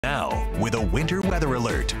now with a winter weather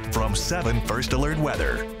alert from 7 First Alert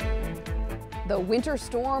Weather. The winter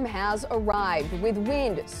storm has arrived with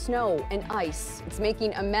wind, snow, and ice. It's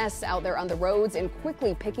making a mess out there on the roads and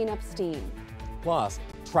quickly picking up steam. Plus,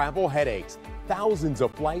 travel headaches. Thousands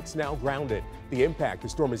of flights now grounded. The impact the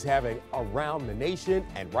storm is having around the nation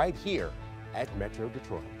and right here at Metro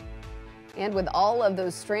Detroit. And with all of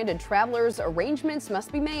those stranded travelers, arrangements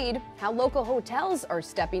must be made, how local hotels are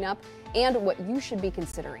stepping up, and what you should be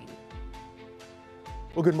considering.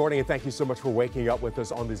 Well, good morning and thank you so much for waking up with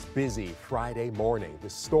us on this busy Friday morning. The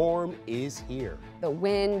storm is here. The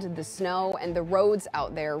wind, the snow, and the roads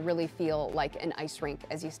out there really feel like an ice rink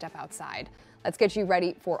as you step outside. Let's get you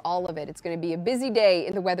ready for all of it. It's going to be a busy day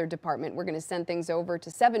in the weather department. We're going to send things over to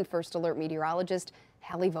 7 First Alert meteorologist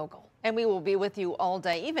Hallie Vogel. And we will be with you all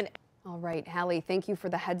day, even. All right, Hallie, thank you for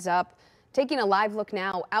the heads up. Taking a live look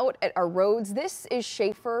now out at our roads. This is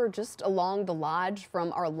Schaefer just along the lodge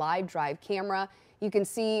from our live drive camera. You can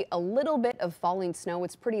see a little bit of falling snow.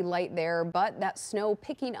 It's pretty light there, but that snow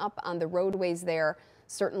picking up on the roadways there,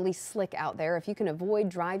 certainly slick out there. If you can avoid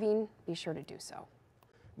driving, be sure to do so.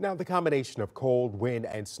 Now, the combination of cold, wind,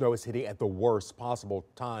 and snow is hitting at the worst possible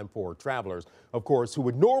time for travelers, of course, who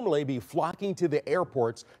would normally be flocking to the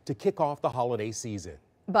airports to kick off the holiday season.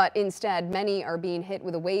 But instead, many are being hit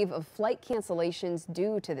with a wave of flight cancellations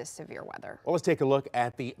due to this severe weather. Well, let's take a look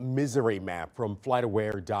at the misery map from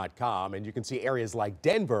FlightAware.com, and you can see areas like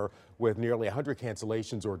Denver with nearly 100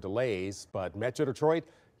 cancellations or delays. But Metro Detroit,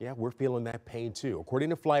 yeah, we're feeling that pain too.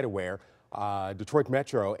 According to FlightAware, Detroit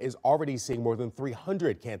Metro is already seeing more than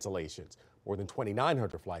 300 cancellations. More than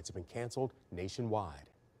 2,900 flights have been canceled nationwide.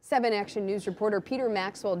 7 Action News reporter Peter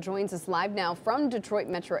Maxwell joins us live now from Detroit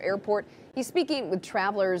Metro Airport. He's speaking with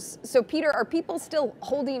travelers. So, Peter, are people still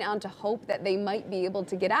holding on to hope that they might be able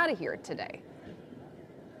to get out of here today?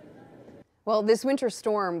 Well, this winter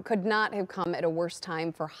storm could not have come at a worse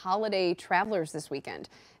time for holiday travelers this weekend.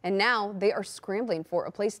 And now they are scrambling for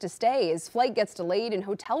a place to stay as flight gets delayed and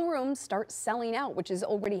hotel rooms start selling out, which has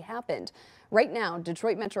already happened. Right now,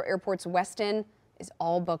 Detroit Metro Airport's Westin is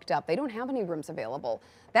all booked up. They don't have any rooms available.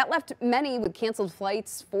 That left many with canceled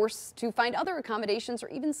flights forced to find other accommodations or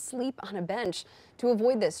even sleep on a bench. To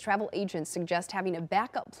avoid this, travel agents suggest having a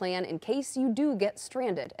backup plan in case you do get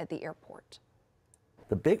stranded at the airport.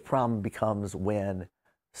 The big problem becomes when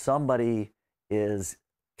somebody is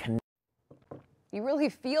You really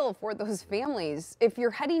feel for those families. If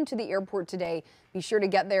you're heading to the airport today, be sure to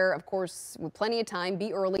get there, of course, with plenty of time,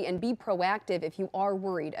 be early, and be proactive if you are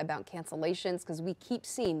worried about cancellations, because we keep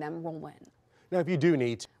seeing them roll in. Now, if you do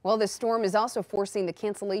need... Well, this storm is also forcing the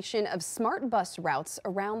cancellation of SMART bus routes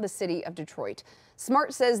around the city of Detroit.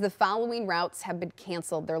 SMART says the following routes have been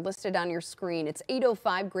canceled. They're listed on your screen. It's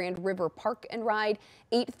 805 Grand River Park and Ride,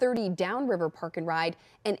 830 Downriver Park and Ride,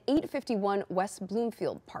 and 851 West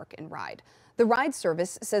Bloomfield Park and Ride. The ride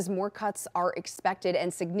service says more cuts are expected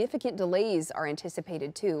and significant delays are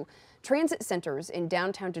anticipated too. Transit centers in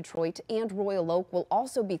downtown Detroit and Royal Oak will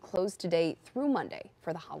also be closed today through Monday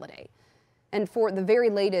for the holiday. And for the very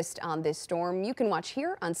latest on this storm, you can watch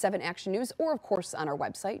here on 7 Action News or, of course, on our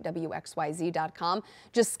website, WXYZ.com.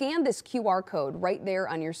 Just scan this QR code right there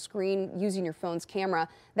on your screen using your phone's camera.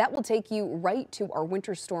 That will take you right to our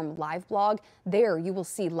Winter Storm live blog. There you will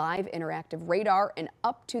see live interactive radar and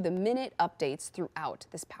up-to-the-minute updates throughout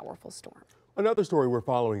this powerful storm. Another story we're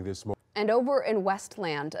following this morning. And over in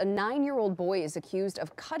Westland, a 9-year-old boy is accused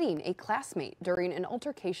of cutting a classmate during an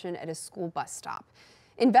altercation at a school bus stop.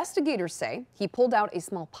 Investigators say he pulled out a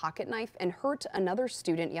small pocket knife and hurt another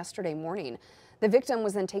student yesterday morning. The victim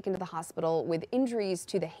was then taken to the hospital with injuries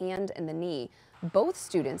to the hand and the knee. Both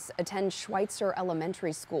students attend Schweitzer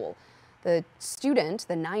Elementary School. The student,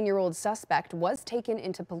 the 9-year-old suspect, was taken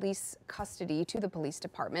into police custody to the police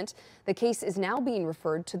department. The case is now being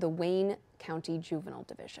referred to the Wayne County Juvenile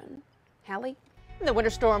Division. Hallie? The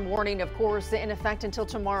winter storm warning, of course, in effect until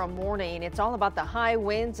tomorrow morning. It's all about the high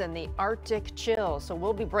winds and the Arctic chill. So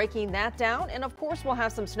we'll be breaking that down. And of course, we'll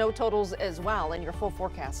have some snow totals as well in your full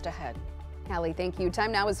forecast ahead. Hallie, thank you.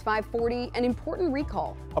 Time now is 5:40. An important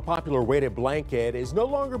recall. A popular weighted blanket is no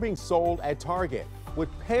longer being sold at Target. What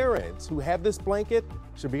parents who have this blanket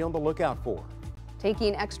should be on the lookout for.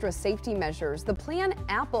 Taking extra safety measures, the plan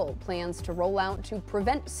Apple plans to roll out to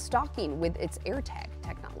prevent stalking with its AirTag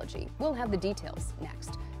technology. We'll have the details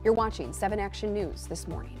next. You're watching 7 Action News this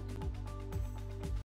morning.